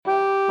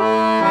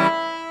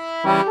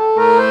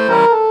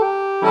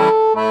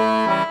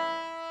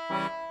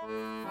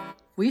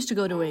We used to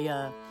go to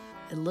a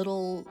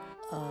little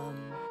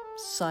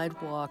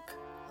sidewalk.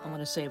 I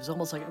want to say it was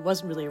almost like, it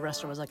wasn't really a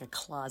restaurant, it was like a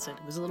closet.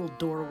 It was a little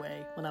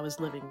doorway when I was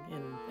living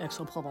in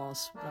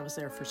Aix-en-Provence, when I was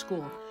there for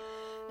school.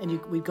 And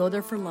we'd go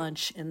there for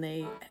lunch, and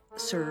they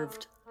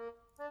served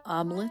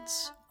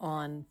omelets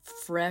on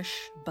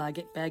fresh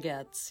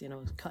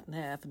baguettes, cut in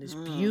half, and these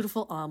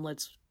beautiful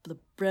omelets. The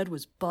bread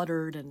was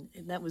buttered, and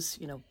that was,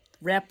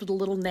 wrapped with a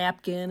little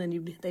napkin,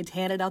 and they'd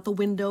hand it out the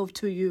window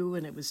to you,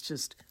 and it was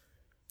just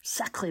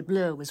sacre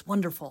bleu. It was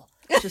wonderful.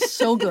 Just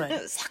so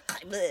good.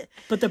 Sacre bleu.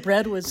 But the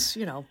bread was,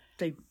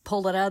 they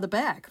pulled it out of the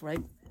bag,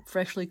 right?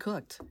 Freshly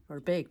cooked or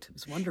baked. It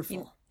was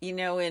wonderful.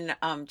 In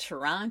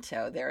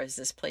Toronto, there is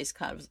this place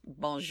called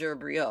Bonjour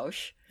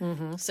Brioche.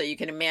 Mm-hmm. So you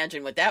can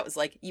imagine what that was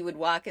like. You would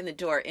walk in the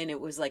door, and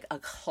it was like a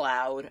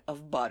cloud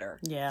of butter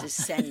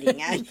descending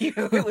on you.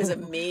 It was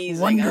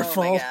amazing.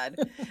 Wonderful. Oh, my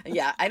God.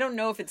 Yeah, I don't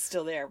know if it's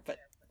still there, but...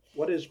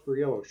 What is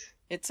brioche?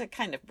 It's a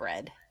kind of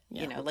bread.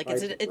 Yeah.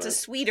 It's a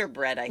sweeter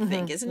bread, I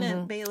think, isn't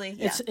it, Bailey?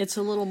 Yeah. It's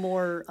a little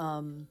more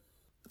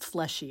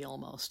fleshy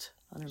almost.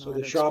 I don't know. So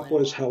the shop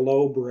was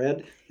Hello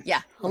Bread?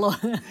 Yeah. Hello.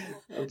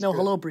 No,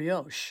 Hello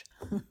Brioche.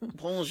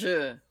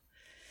 Bonjour.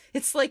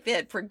 It's like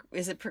that.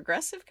 Is it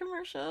Progressive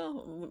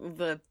commercial?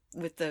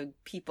 With the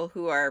people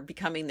who are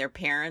becoming their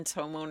parents,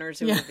 homeowners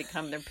who have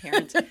become their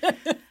parents.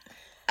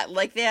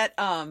 Like that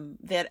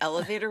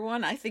elevator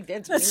one. I think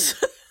that's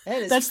me.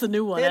 That's the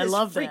new one. I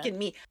love that. Freaking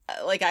me.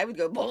 Like I would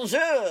go,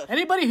 bonjour.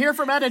 Anybody here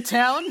from out of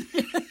town?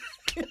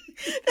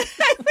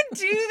 I would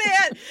do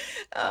that.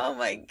 Oh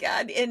my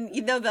God. And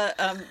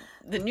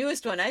the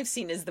newest one I've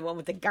seen is the one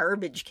with the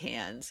garbage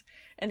cans.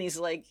 And he's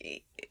like,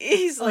 you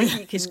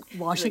can, he's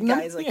washing the them.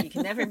 guy's like, you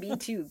can never be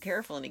too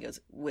careful. And he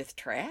goes, with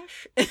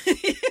trash?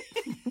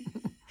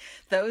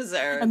 Those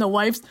are. And the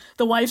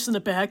wife's in the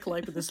back,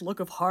 like with this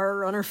look of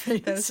horror on her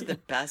face. Those are the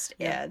best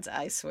ads,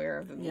 I swear,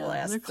 of the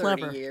last 30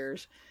 clever.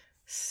 years.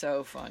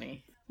 So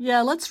funny.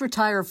 Yeah, let's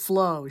retire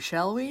Flo,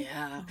 shall we?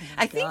 Yeah. Oh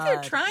I think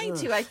they're trying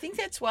to. I think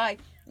that's why.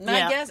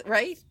 My guess,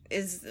 right,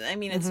 is,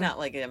 it's not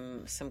like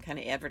I'm some kind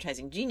of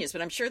advertising genius,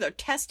 but I'm sure they're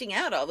testing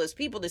out all those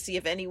people to see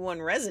if anyone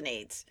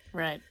resonates.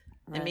 Right.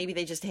 And maybe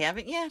they just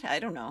haven't yet. I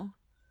don't know.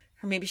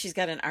 Or maybe she's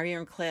got an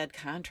ironclad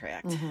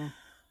contract. Mm-hmm.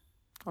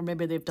 Or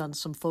maybe they've done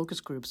some focus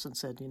groups and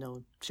said,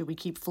 should we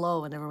keep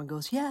Flo? And everyone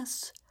goes,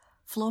 yes.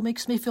 Flo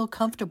makes me feel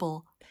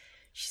comfortable.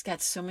 She's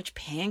got so much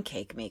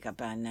pancake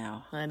makeup on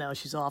now. I know,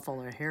 she's awful.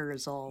 Her hair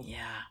is all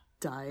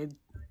dyed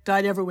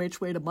every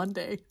which way to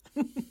Monday.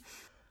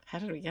 How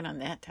did we get on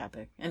that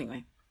topic?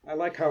 Anyway. I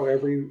like how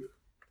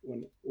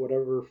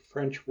whatever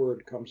French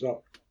word comes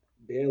up,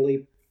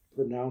 Bailey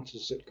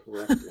pronounces it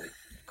correctly.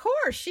 Of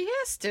course, she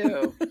has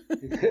to.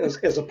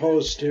 as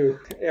opposed to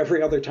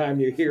every other time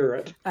you hear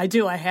it. I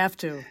do, I have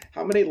to.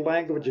 How many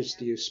languages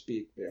do you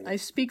speak, Bailey? I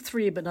speak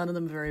 3, but none of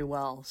them very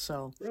well.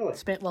 So Really?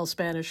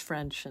 Spanish,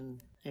 French,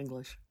 and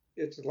English.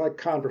 It's like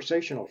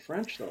conversational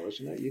French, though,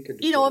 isn't it? You could.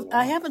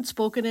 I haven't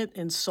spoken it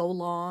in so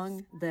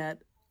long that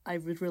I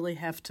would really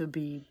have to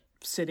be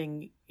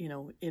sitting,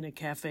 in a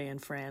cafe in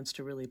France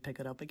to really pick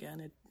it up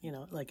again. It,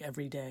 like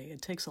every day.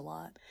 It takes a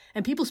lot.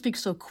 And people speak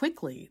so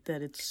quickly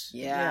that it's,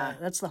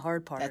 that's the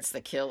hard part. That's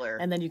the killer.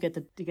 And then you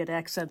get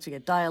accents, you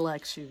get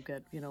dialects, you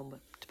get,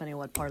 depending on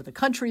what part of the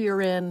country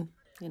you're in,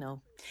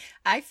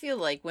 I feel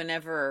like when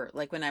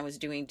I was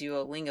doing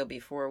Duolingo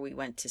before we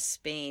went to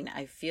Spain,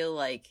 I feel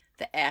like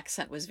the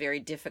accent was very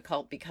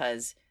difficult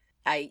because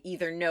I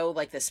either know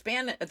like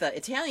the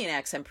Italian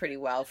accent pretty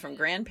well from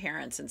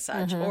grandparents and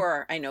such,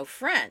 or I know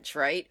French,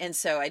 right? And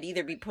so I'd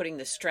either be putting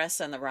the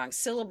stress on the wrong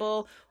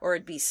syllable, or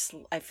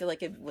I feel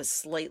like it was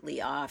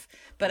slightly off.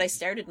 But I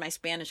started my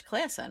Spanish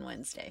class on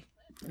Wednesday.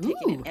 I'm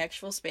taking an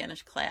actual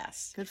Spanish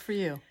class. Good for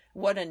you.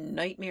 What a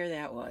nightmare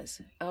that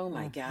was. Oh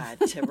my God,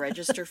 to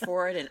register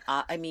for it.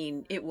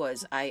 And it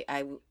was,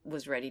 I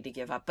was ready to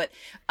give up, but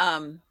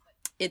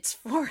it's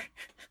for...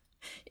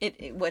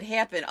 What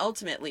happened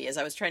ultimately is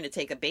I was trying to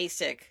take a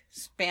basic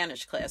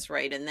Spanish class,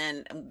 right? And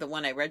then the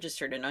one I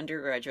registered, an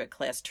undergraduate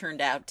class,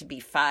 turned out to be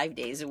 5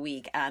 days a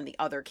week on the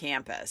other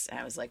campus. And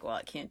I was like, well,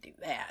 I can't do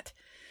that.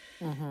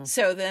 Mm-hmm.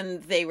 So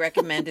then they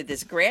recommended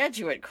this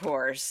graduate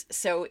course.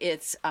 So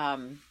it's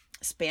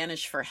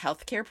Spanish for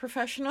healthcare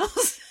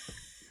professionals,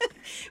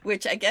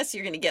 which I guess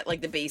you're going to get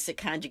like the basic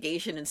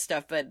conjugation and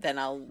stuff, but then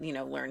I'll,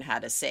 learn how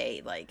to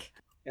say like...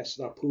 That's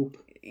not poop.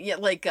 Yeah,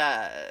 like,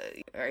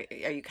 are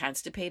you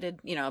constipated?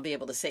 I'll be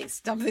able to say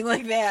something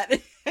like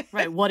that.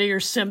 Right. What are your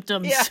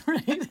symptoms? Yeah.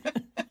 Right.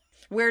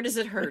 Where does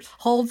it hurt?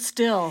 Hold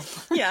still.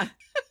 Yeah.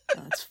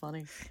 That's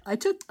funny. I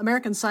took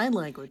American Sign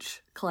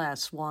Language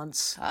class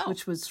once,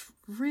 which was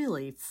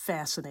really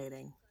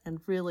fascinating. And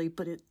really,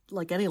 but it,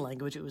 like any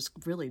language, it was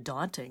really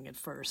daunting at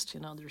first.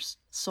 There's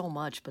so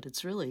much, but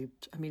it's really,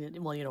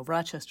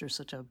 Rochester is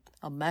such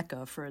a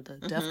mecca for the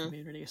deaf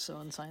community, so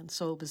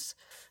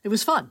it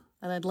was fun,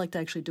 and I'd like to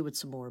actually do it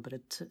some more, but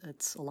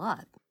it's a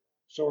lot.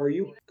 So are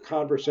you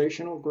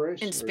conversational,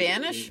 Grace? In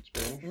Spanish? In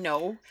Spanish?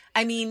 No.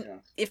 I mean, Yeah.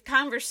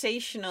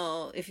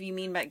 if you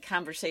mean by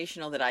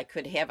conversational that I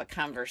could have a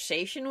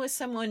conversation with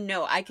someone,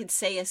 no, I could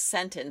say a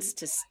sentence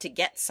to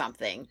get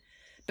something.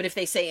 But if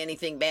they say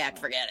anything back,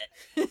 forget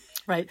it.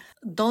 Right.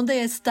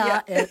 ¿Dónde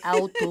está el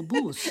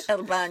autobús?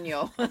 El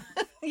baño.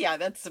 Yeah,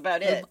 that's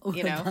about it,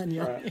 you know.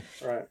 Right,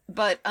 right.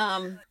 But,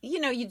 you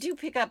know, you do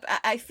pick up.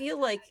 I feel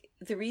like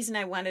the reason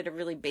I wanted a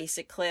really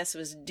basic class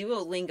was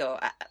Duolingo.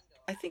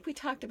 I think we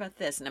talked about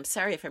this, and I'm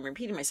sorry if I'm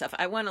repeating myself.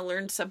 I want to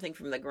learn something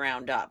from the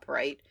ground up,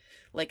 right?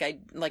 Like I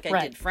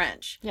Right. did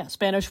French. Yeah,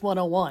 Spanish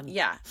 101.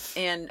 Yeah,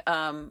 and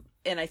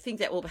I think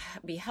that will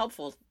be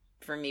helpful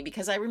for me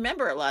because I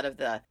remember a lot of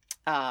the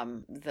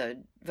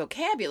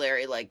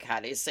vocabulary, like how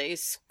to say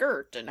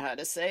skirt and how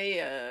to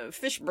say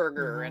fish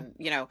burger, and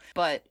you know.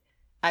 But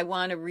I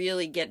want to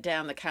really get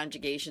down the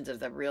conjugations of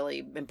the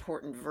really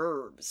important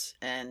verbs,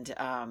 and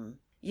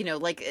you know,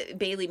 like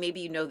Bailey, maybe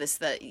you know this,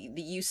 the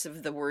use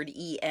of the word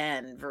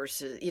en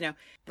versus, you know,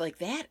 like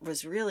that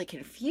was really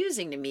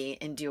confusing to me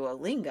in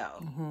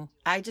Duolingo.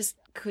 I just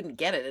couldn't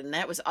get it, and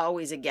that was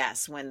always a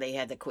guess when they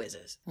had the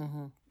quizzes.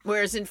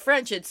 Whereas in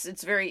French,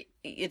 it's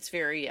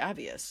very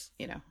obvious,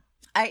 you know.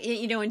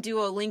 You know, in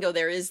Duolingo,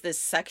 there is this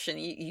section,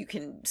 you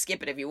can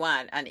skip it if you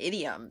want, on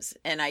idioms.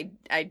 And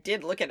I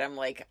did look at them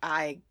like,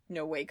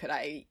 no way could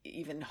I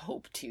even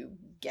hope to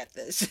get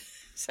this.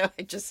 So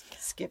I just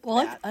skipped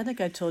that. I think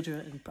I told you,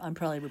 and I'm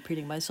probably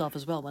repeating myself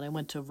as well, when I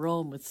went to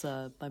Rome with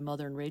my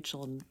mother and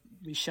Rachel, and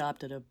we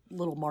shopped at a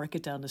little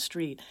market down the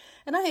street.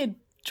 And I had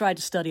tried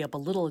to study up a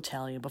little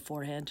Italian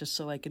beforehand, just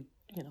so I could,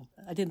 you know,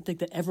 I didn't think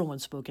that everyone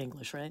spoke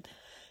English, right?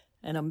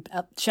 And I'm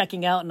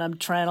checking out, and I'm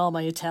trying all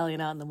my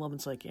Italian out, and the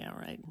woman's like, "Yeah,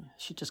 right."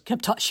 She just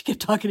kept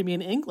talking to me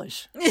in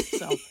English.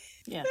 So,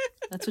 yeah,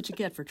 that's what you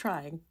get for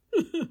trying.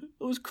 I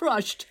was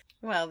crushed.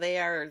 Well, they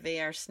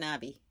are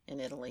snobby in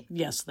Italy.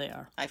 Yes, they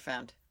are. I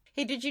found.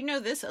 Hey, did you know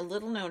this? A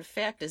little known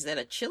fact is that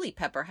a chili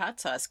pepper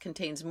hot sauce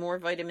contains more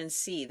vitamin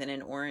C than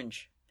an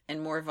orange,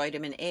 and more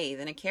vitamin A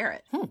than a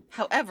carrot.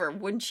 However,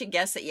 wouldn't you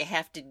guess that you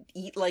have to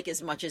eat like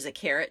as much as a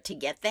carrot to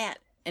get that?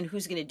 And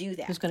who's going to do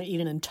that? Who's going to eat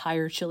an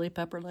entire chili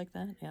pepper like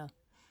that? Yeah.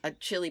 A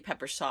chili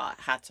pepper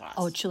hot sauce.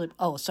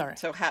 Oh, sorry.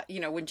 So how, you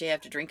know, wouldn't you have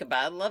to drink a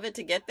bottle of it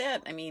to get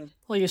that? I mean,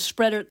 Well, you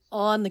spread it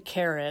on the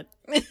carrot,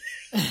 that's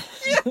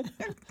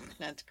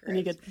great. and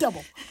you get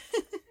double.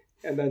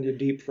 And then you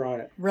deep fry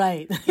it.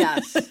 Right.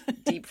 Yes,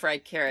 deep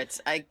fried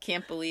carrots. I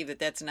can't believe that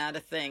that's not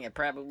a thing. It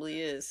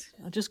probably is.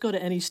 I'll just go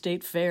to any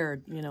state fair,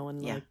 you know,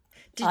 in like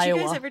Did Iowa.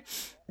 you guys ever?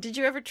 Did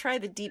you ever try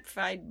the deep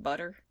fried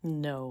butter?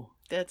 No.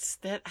 That's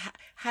that.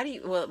 How do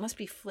you? Well, it must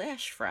be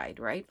flash fried,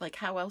 right? Like,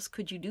 how else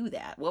could you do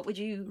that? What would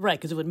you? Right,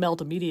 because it would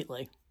melt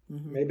immediately.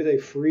 Maybe they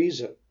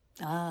freeze it.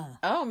 Ah.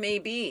 Oh,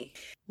 maybe.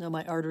 No,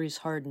 my arteries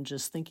harden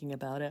just thinking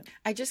about it.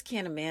 I just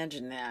can't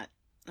imagine that.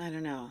 I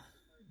don't know.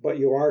 But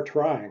you are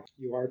trying.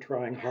 You are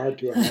trying hard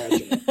to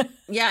imagine it.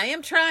 Yeah, I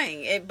am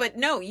trying. But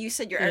no, you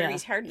said your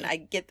arteries harden.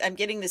 I'm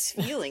getting this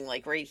feeling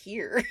like right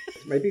here.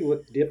 Maybe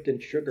dipped in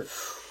sugar.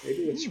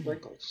 Maybe with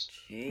sprinkles.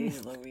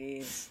 Jeez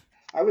Louise.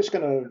 I was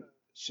going to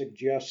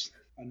suggest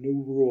a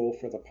new rule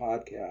for the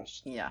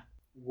podcast. Yeah.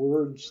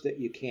 Words that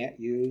you can't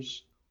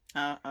use.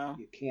 Uh-oh.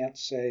 You can't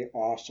say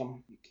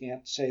awesome. You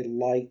can't say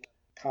like,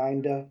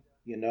 kinda,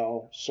 you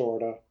know,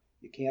 sorta.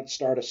 You can't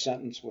start a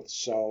sentence with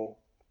so.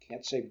 You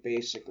can't say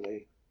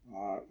basically.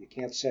 You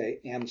can't say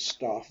and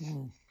stuff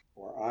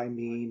or I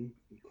mean,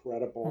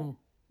 incredible.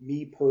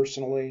 Me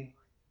personally.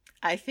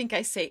 I think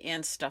I say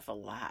and stuff a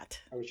lot.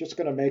 I was just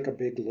going to make a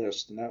big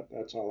list, and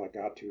that's all I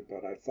got to.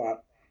 But I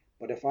thought,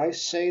 but if I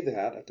say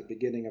that at the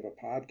beginning of a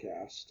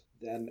podcast,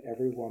 then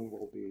everyone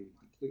will be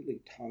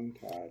completely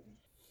tongue-tied.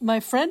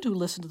 My friend who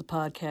listened to the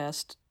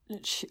podcast,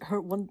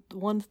 her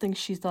one thing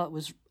she thought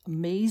was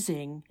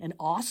amazing and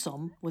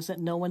awesome was that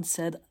no one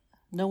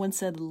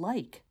said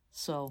like.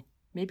 So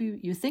maybe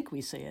you think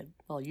we say it.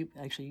 Well, you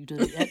do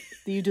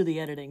the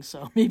editing,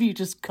 so maybe you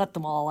just cut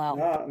them all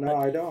out. No,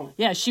 I don't.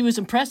 Yeah, she was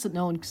impressed that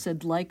no one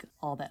said like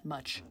all that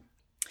much.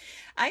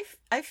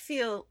 I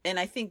feel, and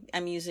I think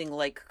I'm using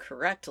like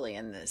correctly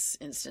in this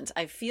instance.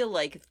 I feel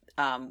like,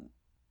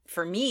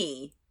 for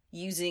me,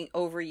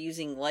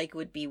 overusing like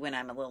would be when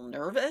I'm a little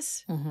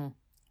nervous. Mm-hmm.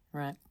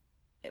 Right.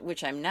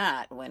 Which I'm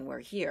not when we're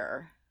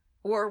here,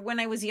 or when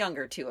I was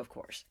younger too, of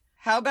course.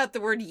 How about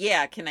the word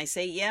yeah? Can I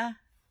say yeah?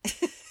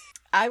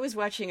 I was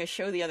watching a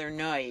show the other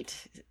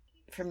night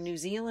from New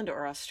Zealand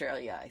or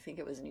Australia. I think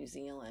it was New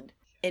Zealand.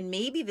 And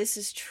maybe this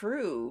is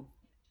true,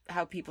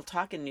 how people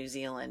talk in New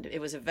Zealand. It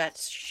was a vet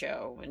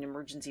show, an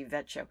emergency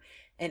vet show.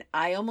 And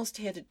I almost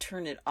had to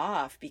turn it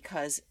off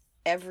because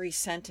every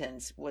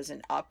sentence was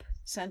an up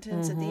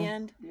sentence at the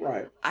end.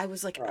 Right. I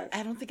was like, right.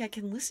 I don't think I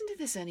can listen to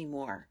this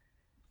anymore.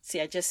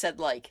 See, I just said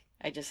like.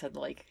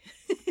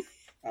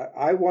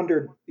 I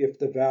wondered if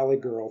the Valley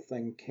Girl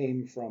thing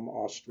came from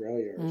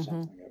Australia or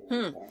something at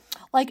one point.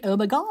 Like, oh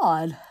my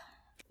God.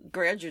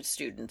 Graduate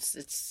students,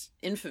 it's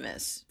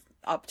infamous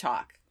up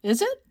talk.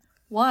 Is it?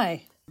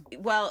 Why?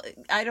 Well,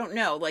 I don't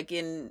know. Like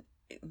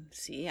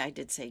See, I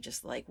did say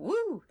just like,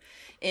 woo.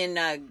 In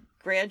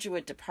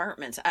graduate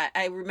departments,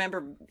 I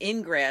remember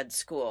in grad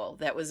school,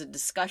 that was a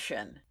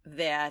discussion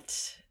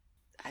that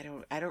I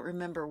don't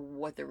remember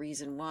what the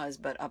reason was,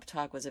 but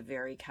uptalk was a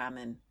very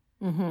common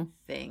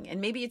thing. And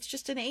maybe it's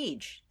just an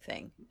age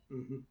thing.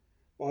 Mm-hmm.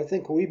 Well, I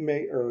think we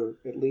may, or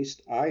at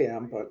least I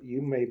am, but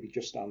you may be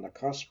just on the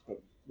cusp of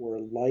where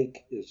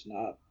like is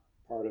not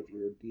part of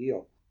your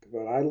deal.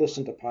 But I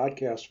listen to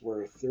podcasts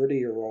where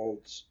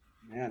 30-year-olds,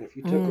 man, if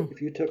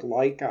you took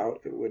like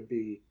out, it would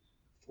be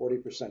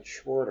 40%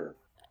 shorter.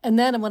 And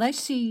then when I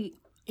see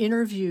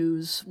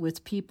interviews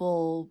with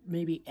people,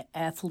 maybe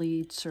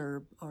athletes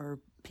or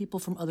people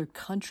from other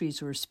countries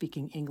who are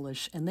speaking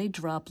English, and they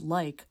drop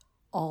like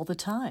all the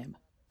time.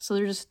 So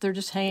they're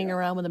just hanging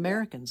around with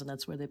Americans, and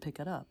that's where they pick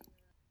it up.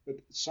 But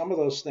some of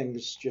those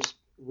things just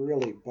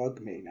really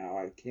bug me now.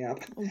 I can't,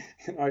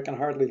 I can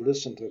hardly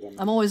listen to them.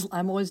 I'm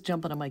always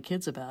jumping on my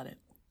kids about it.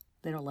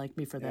 They don't like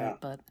me for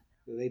that, but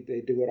they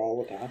do it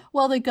all the time.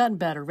 Well, they've gotten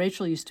better.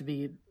 Rachel used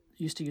to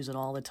use it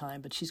all the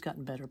time, but she's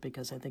gotten better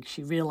because I think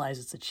she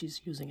realizes that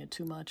she's using it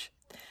too much.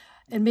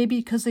 And maybe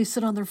because they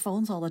sit on their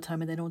phones all the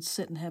time and they don't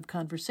sit and have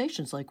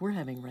conversations like we're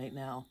having right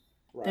now.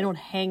 Right. They don't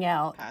hang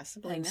out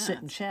and sit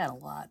and chat a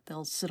lot.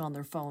 They'll sit on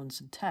their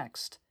phones and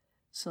text.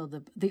 So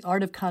the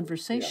art of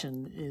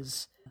conversation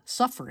is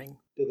suffering.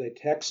 Do they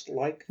text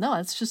like? No,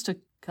 it's just a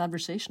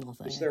conversational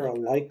thing. Is there a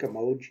like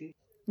emoji?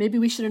 Maybe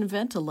we should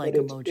invent a like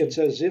emoji. It's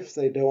as if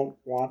they don't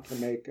want to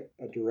make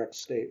a direct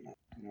statement.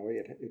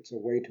 It's a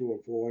way to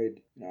avoid,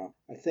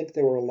 I think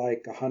there were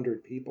like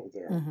 100 people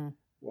there. Mm-hmm.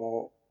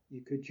 Well,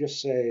 you could just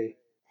say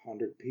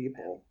 100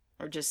 people.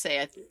 Or just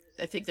say,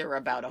 I think there were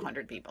about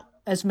 100 people.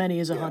 As many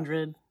as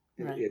 100.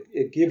 Right.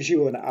 It gives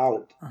you an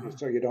out,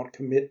 so you don't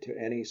commit to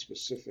any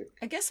specific.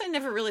 I guess I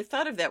never really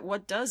thought of that.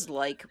 What does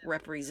like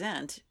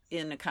represent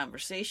in a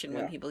conversation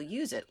when people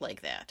use it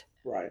like that?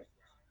 Right.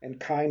 And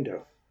kind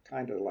of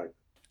like.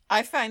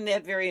 I find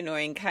that very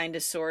annoying, kind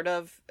of, sort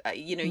of.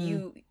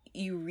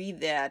 You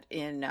read that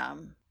in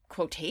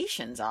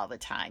quotations all the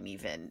time,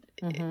 even.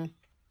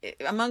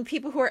 Among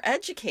people who are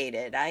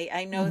educated.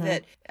 I know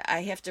that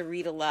I have to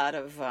read a lot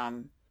of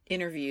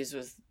interviews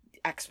with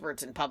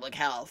experts in public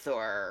health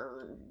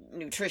or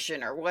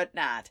nutrition or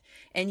whatnot,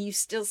 and you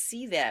still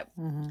see that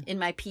in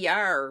my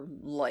PR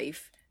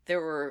life. There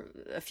were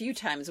a few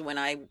times when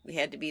I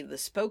had to be the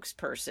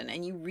spokesperson,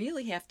 and you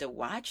really have to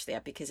watch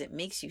that because it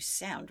makes you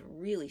sound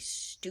really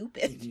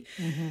stupid.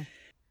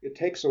 It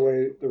takes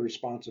away the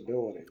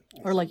responsibility.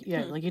 Or like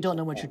you don't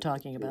know what you're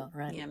talking about,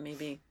 right? Yeah,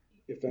 maybe.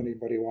 If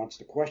anybody wants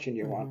to question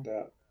you on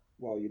that,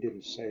 well, you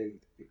didn't say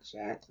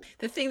exactly.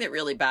 The thing that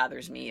really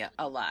bothers me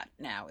a lot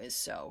now is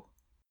so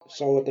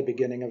at the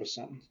beginning of a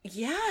sentence?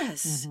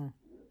 Yes.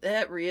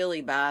 That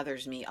really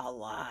bothers me a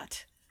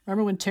lot.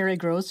 Remember when Terry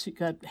Gross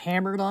got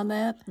hammered on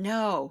that?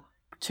 No.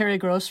 Terry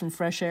Gross from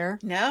Fresh Air?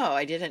 No,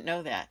 I didn't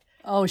know that.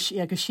 Oh,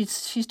 because she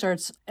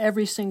starts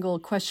every single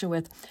question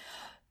with,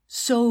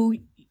 so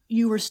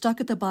you were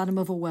stuck at the bottom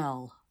of a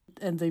well.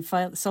 And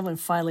someone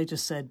finally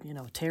just said,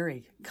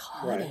 Terry,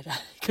 cut it.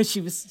 Because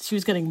she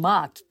was getting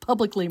mocked,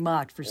 publicly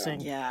mocked for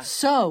saying,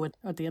 so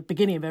at the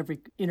beginning of every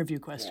interview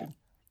question.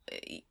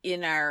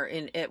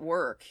 At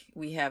work,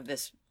 we have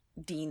this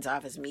dean's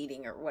office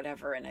meeting or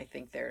whatever, and I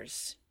think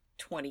there's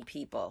 20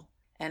 people.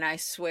 And I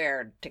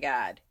swear to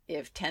God,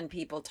 if 10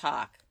 people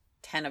talk,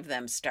 10 of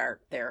them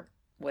start their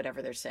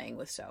whatever they're saying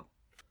with so.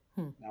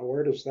 Now,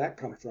 where does that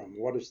come from?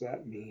 What does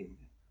that mean?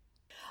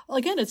 Well,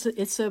 again, it's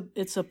a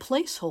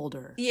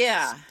placeholder.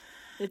 Yeah.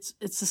 It's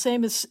the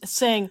same as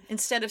saying,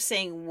 instead of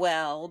saying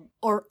well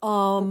or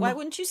why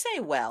wouldn't you say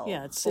well?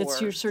 Yeah, it's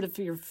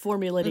you're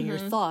formulating your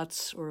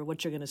thoughts or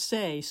what you're going to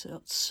say.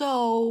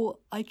 So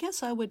I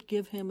guess I would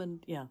give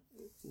him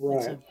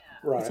right.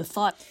 It's a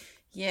thought.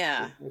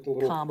 Yeah. With a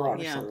little comma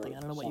or something. I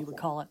don't know what you would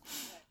call it.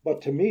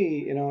 But to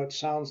me, it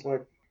sounds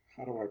like,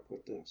 how do I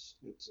put this?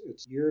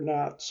 It's you're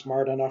not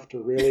smart enough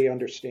to really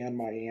understand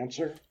my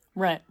answer.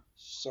 Right.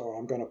 So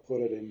I'm going to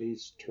put it in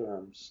these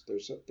terms.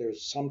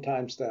 There's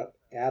sometimes that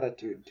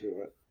attitude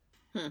to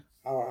it.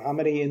 How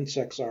many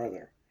insects are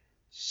there?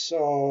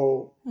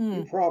 So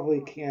you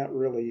probably can't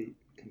really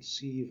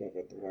conceive of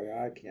it the way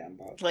I can.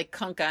 But like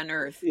Kunk on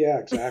Earth. Yeah,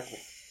 exactly.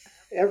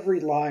 Every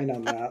line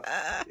on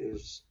that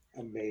is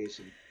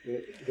amazing.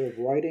 The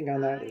writing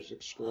on that is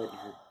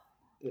extraordinary.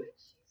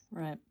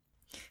 Right.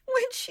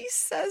 When she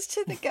says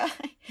to the guy,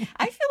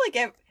 I feel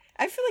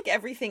like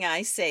everything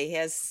I say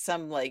has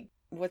some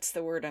what's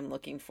the word I'm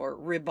looking for?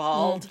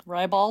 Ribald.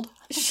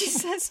 She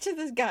says to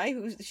the guy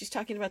she's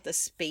talking about the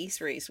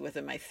space race with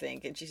him, I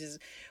think, and she says,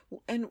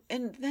 and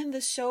then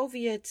the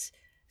Soviets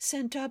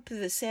sent up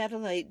the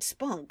satellite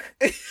Spunk.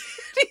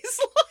 He's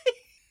like,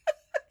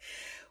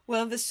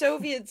 well, the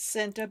Soviets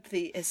sent up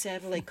a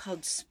satellite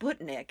called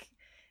Sputnik,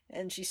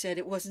 and she said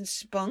it wasn't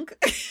Spunk.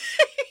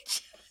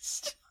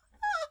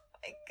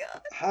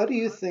 God. How do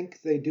you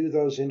think they do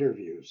those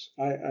interviews?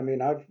 I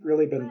mean, I've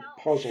really been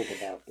puzzled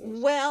about this.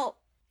 Well,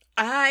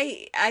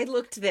 I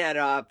looked that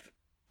up.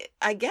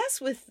 I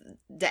guess with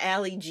the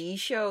Ali G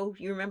show,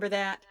 you remember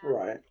that?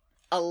 Right.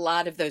 a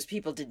lot of those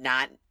people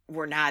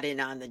were not in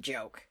on the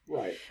joke.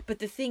 Right. But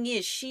the thing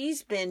is,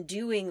 she's been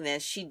doing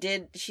this.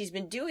 She's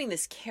been doing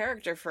this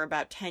character for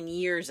about 10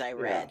 years, I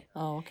read.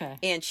 Yeah. Oh, okay.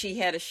 And she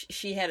had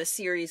a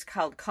series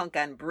called Cunk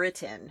on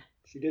Britain.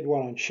 She did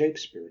one on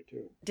Shakespeare,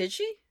 too. Did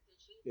she?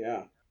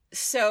 Yeah.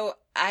 So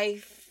I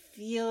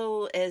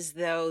feel as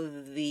though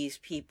these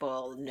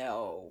people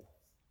know.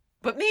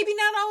 But maybe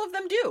not all of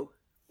them do.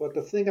 But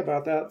the thing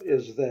about that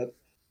is that,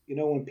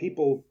 when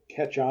people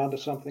catch on to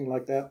something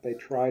like that, they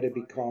try to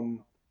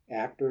become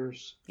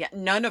actors. Yeah,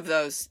 none of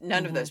those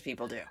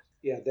people do.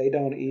 Yeah, they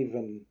don't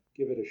even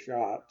give it a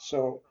shot.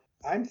 So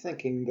I'm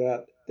thinking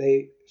that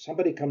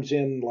somebody comes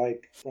in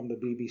like from the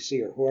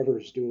BBC or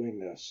whoever's doing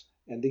this,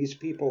 and these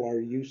people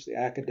the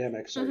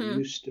academics are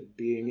used to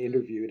being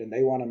interviewed, and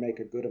they want to make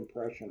a good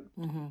impression.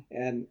 Mm-hmm.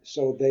 And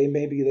so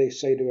they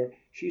say to her,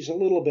 she's a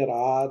little bit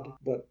odd,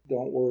 but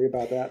don't worry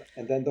about that.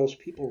 And then those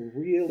people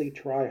really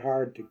try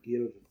hard to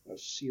give a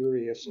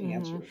serious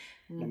answer,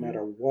 no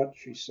matter what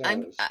she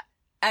says.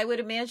 I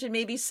would imagine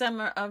maybe some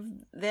of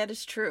that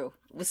is true.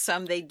 With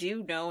some they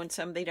do know and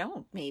some they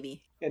don't,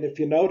 maybe. And if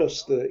you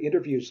notice, the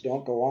interviews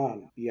don't go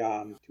on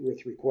beyond 2 or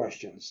 3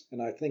 questions.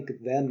 And I think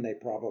then they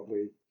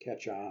probably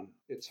catch on.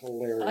 It's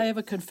hilarious. I have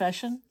a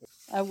confession.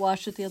 I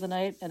watched it the other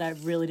night, and I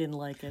really didn't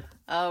like it.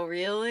 Oh,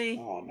 really?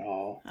 Oh,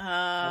 no.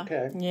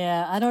 Okay.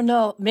 Yeah, I don't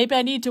know. Maybe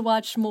I need to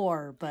watch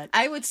more, but...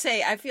 I would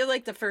say I feel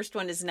like the first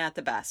one is not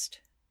the best.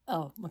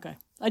 Oh, okay.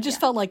 I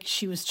just felt like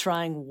she was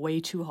trying way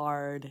too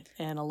hard,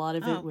 and a lot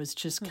of it was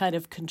just kind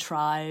of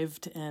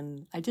contrived,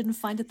 and I didn't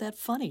find it that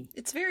funny.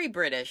 It's very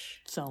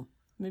British. So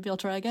maybe I'll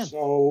try again.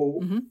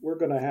 So we're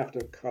going to have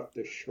to cut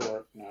this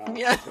short now.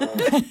 Yeah.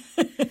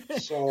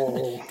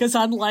 So... Because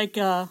I'm like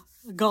a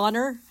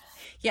goner.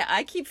 Yeah,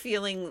 I keep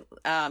feeling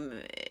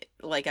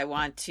like I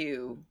want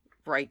to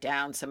write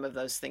down some of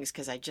those things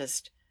because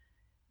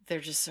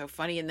they're just so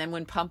funny. And then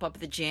when Pump Up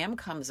the Jam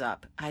comes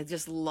up, I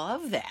just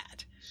love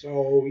that.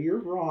 So you're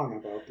wrong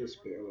about this,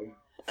 Bailey.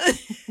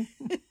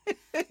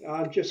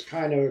 I'm just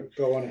kind of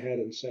going ahead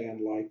and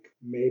saying, like,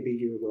 maybe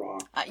you're wrong.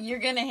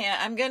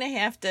 I'm gonna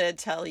have to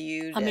tell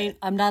you. I mean,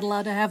 I'm not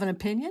allowed to have an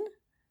opinion.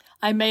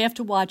 I may have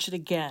to watch it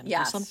again.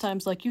 Yes.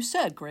 Sometimes, like you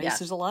said, Grace, Yes.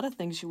 there's a lot of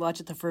things you watch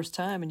it the first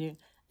time and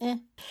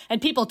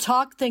and people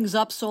talk things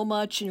up so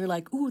much and you're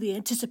like, ooh, the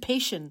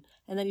anticipation.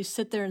 And then you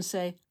sit there and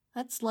say,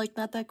 that's like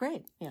not that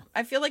great. Yeah.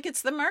 I feel like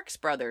it's the Marx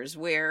Brothers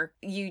where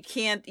you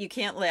can't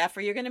laugh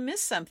or you're going to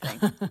miss something.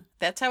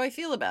 That's how I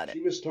feel about it.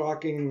 She was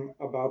talking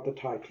about the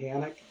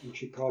Titanic, and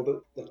she called it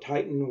the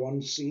Titan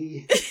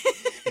 1C.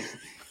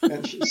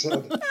 And she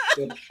said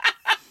that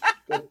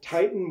the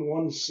Titan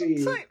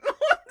 1C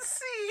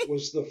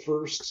was the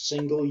first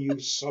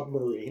single-use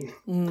submarine.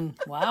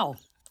 Wow.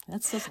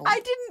 That's just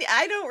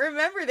I don't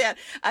remember that.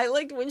 I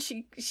liked when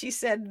she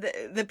said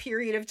the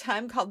period of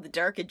time called the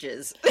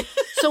darkages.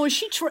 So is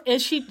she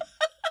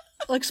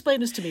well,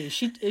 explain this to me. Is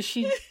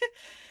she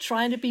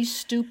trying to be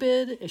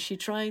stupid? Is she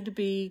trying to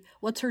be,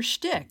 what's her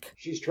shtick?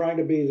 She's trying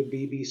to be the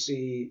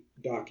BBC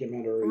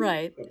documentary,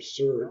 right?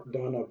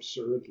 Done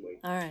absurdly.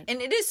 All right.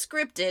 And it is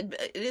scripted,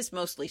 but it is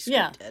mostly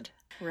scripted. Yeah.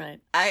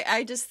 Right.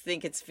 I just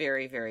think it's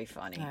very, very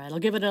funny. All right, I'll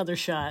give it another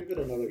shot. Give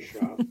it another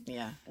shot.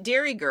 Yeah.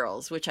 Dairy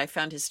Girls, which I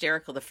found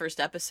hysterical. The first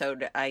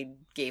episode I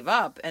gave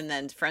up, and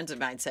then friends of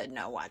mine said,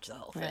 no, watch the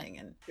whole thing.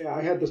 And yeah,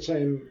 I had the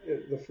same.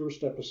 The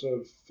first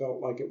episode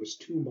felt like it was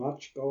too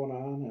much going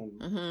on,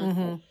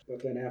 and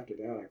but then after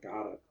that, I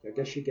got it. I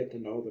guess you get to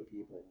know the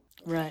people.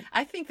 Right.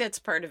 I think that's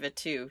part of it,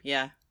 too.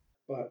 Yeah.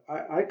 But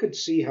I could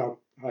see how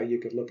you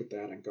could look at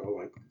that and go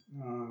like,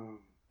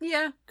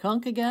 yeah.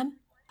 Kunk again?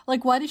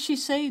 Like, why did she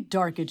say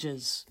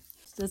darkages?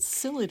 That's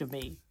silly to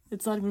me.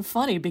 It's not even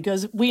funny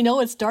because we know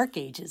it's dark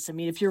ages. I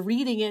mean, if you're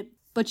reading it,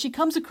 but she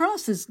comes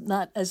across as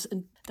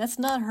that's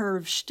not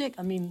her shtick.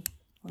 I mean,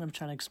 when I'm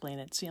trying to explain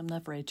it. See, I'm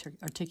not very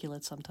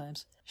articulate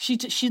sometimes.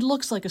 She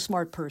looks like a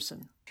smart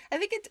person. I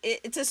think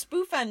it's a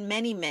spoof on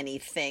many, many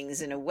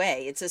things in a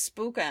way. It's a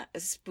spoof.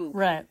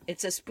 Right.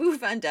 It's a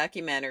spoof on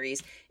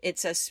documentaries.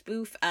 It's a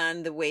spoof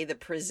on the way the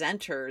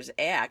presenters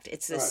act.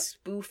 It's a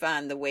spoof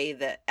on the way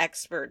the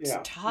experts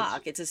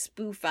talk. It's a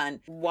spoof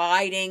on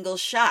wide angle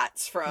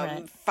shots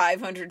from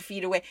 500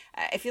 feet away.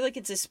 I feel like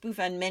it's a spoof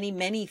on many,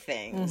 many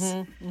things.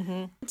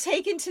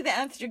 Taken to the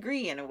nth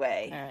degree in a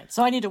way. All right.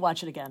 So I need to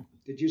watch it again.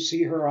 Did you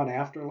see her on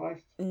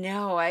Afterlife?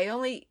 No,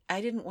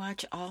 I didn't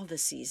watch all the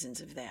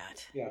seasons of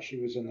that. Yeah, she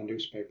was in the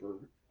newspaper,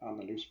 on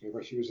the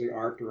newspaper. She was the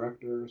art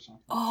director or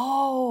something.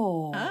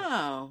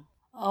 Oh,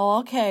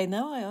 okay.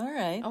 No, all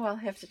right. Oh, I'll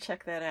have to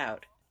check that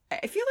out.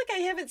 I feel like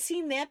I haven't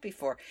seen that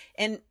before.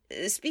 And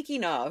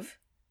speaking of,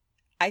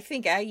 I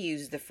think I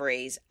use the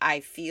phrase, I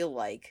feel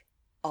like,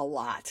 a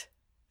lot.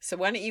 So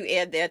why don't you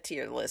add that to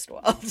your list,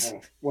 Walt?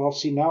 Okay. Well,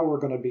 see, now we're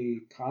going to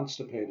be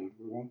constipated.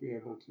 We won't be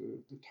able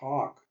to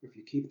talk if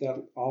you keep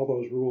all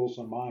those rules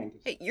in mind.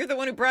 Hey, you're the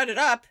one who brought it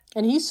up.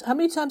 And how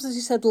many times has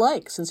he said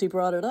like since he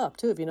brought it up,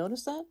 too? Have you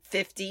noticed that?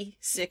 50,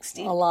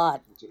 60. A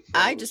lot.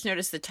 I just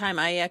noticed the time.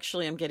 I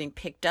actually am getting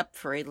picked up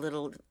for a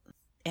little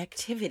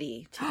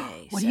activity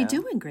today. What are you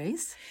doing,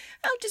 Grace?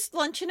 Oh, just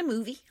lunch and a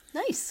movie.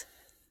 Nice.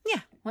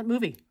 Yeah. What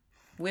movie?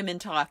 Women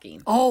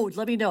Talking. Oh,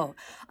 let me know.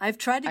 I've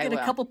tried to get a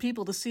will. couple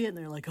people to see it, and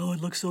they're like, "Oh,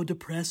 it looks so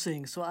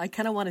depressing." So I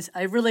kind of want to.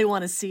 I really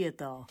want to see it,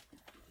 though.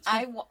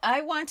 I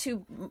want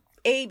to,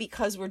 A,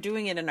 because we're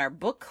doing it in our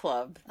book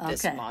club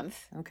this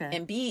month. Okay.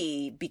 And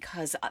B,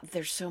 because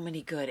there's so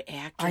many good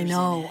actors I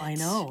know. in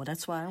it.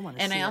 That's why I want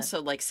to see And it. I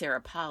also like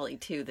Sarah Polley,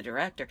 too, the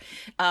director.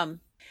 I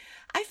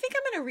think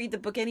I'm going to read the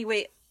book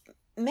anyway.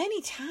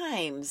 Many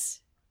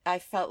times I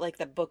felt like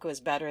the book was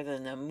better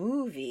than the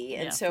movie.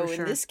 And so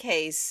in this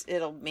case,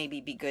 it'll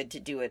maybe be good to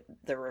do it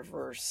the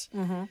reverse.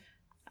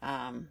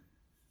 Mm-hmm.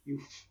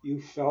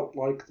 You felt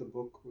like the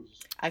book was...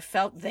 I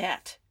felt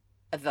that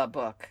the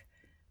book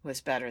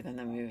was better than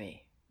the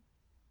movie.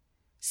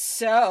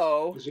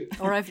 So...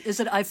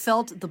 I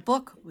felt the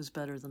book was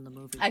better than the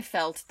movie. I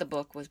felt the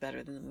book was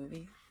better than the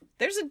movie.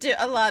 There's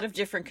a lot of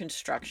different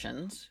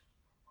constructions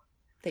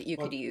that you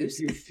could use.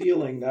 If you're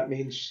feeling, that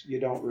means you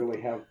don't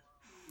really have...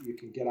 You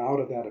can get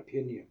out of that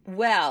opinion.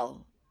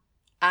 Well,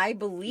 I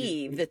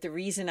believe that the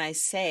reason I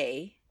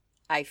say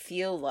I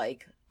feel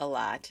like a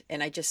lot,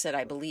 and I just said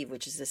I believe,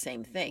 which is the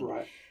same thing.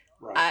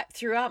 Right.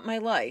 Throughout my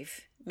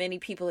life, many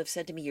people have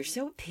said to me, "You're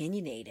so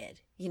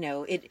opinionated. You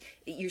know,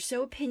 you're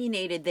so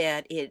opinionated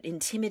that it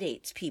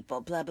intimidates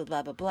people, blah, blah,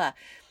 blah, blah, blah."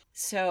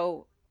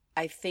 So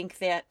I think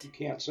that... You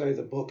can't say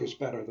the book is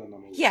better than the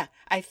movie. Yeah,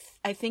 I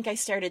think I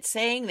started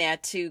saying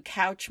that to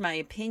couch my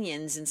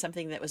opinions in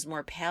something that was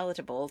more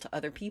palatable to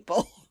other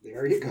people.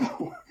 There you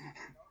go.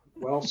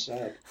 Well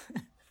said.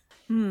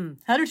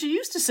 How did you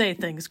used to say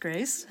things,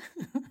 Grace?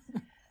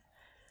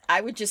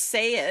 I would just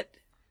say it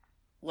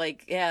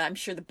like, yeah, I'm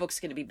sure the book's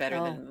going to be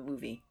better than the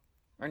movie.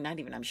 Or not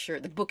even I'm sure.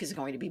 The book is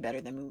going to be better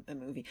than the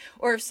movie.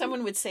 Or if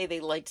someone would say they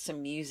liked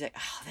some music,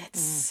 oh, that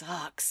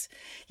sucks.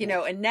 You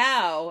know, and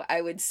now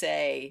I would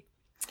say,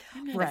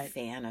 I'm not a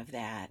fan of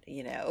that,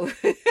 you know.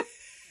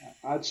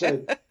 I'd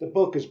say the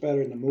book is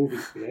better than the movie,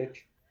 bitch.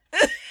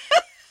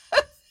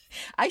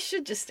 I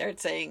should just start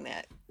saying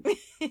that.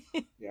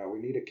 Yeah, we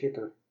need a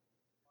kicker.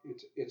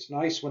 It's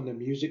nice when the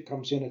music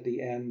comes in at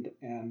the end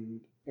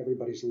and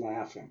everybody's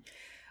laughing.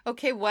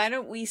 Okay, why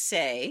don't we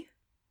say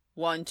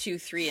 1, 2,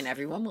 3, and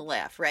everyone will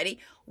laugh. Ready?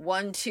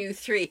 1, 2,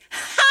 3.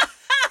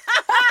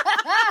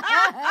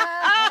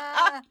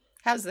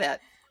 How's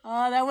that?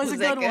 Oh, that was a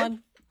good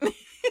one.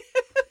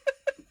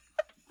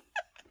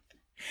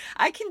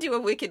 I can do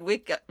a wicked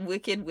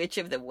Witch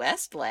of the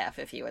West laugh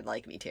if you would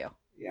like me to.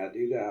 Yeah,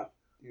 do that.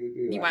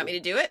 You want me to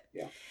do it?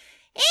 Yeah.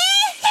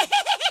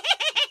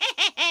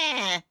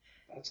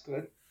 That's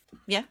good.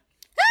 Yeah.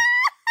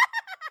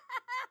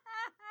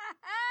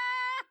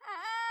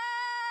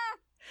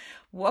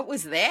 What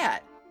was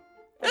that?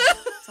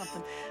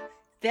 Something.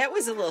 That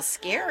was a little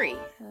scary.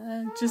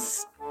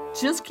 Just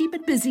keep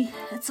it busy.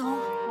 That's all.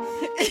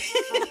 Just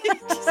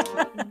keep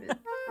it busy.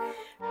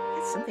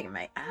 There's something in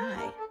my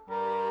eye.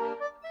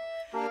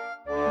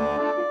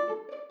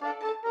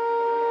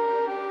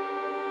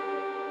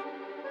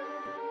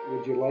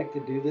 Would you like to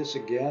do this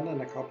again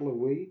in a couple of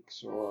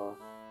weeks, or?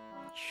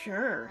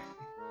 Sure.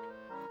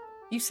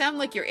 You sound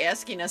like you're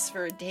asking us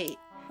for a date.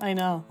 I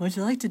know. Would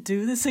you like to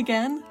do this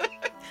again?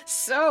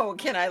 So,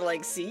 can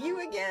I, see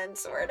you again,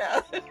 sort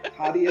of?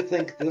 How do you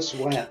think this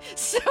went?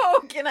 So,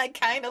 can I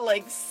kind of,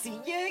 see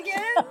you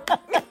again?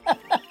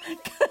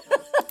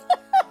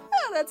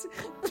 That's...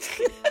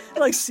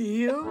 see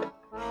you?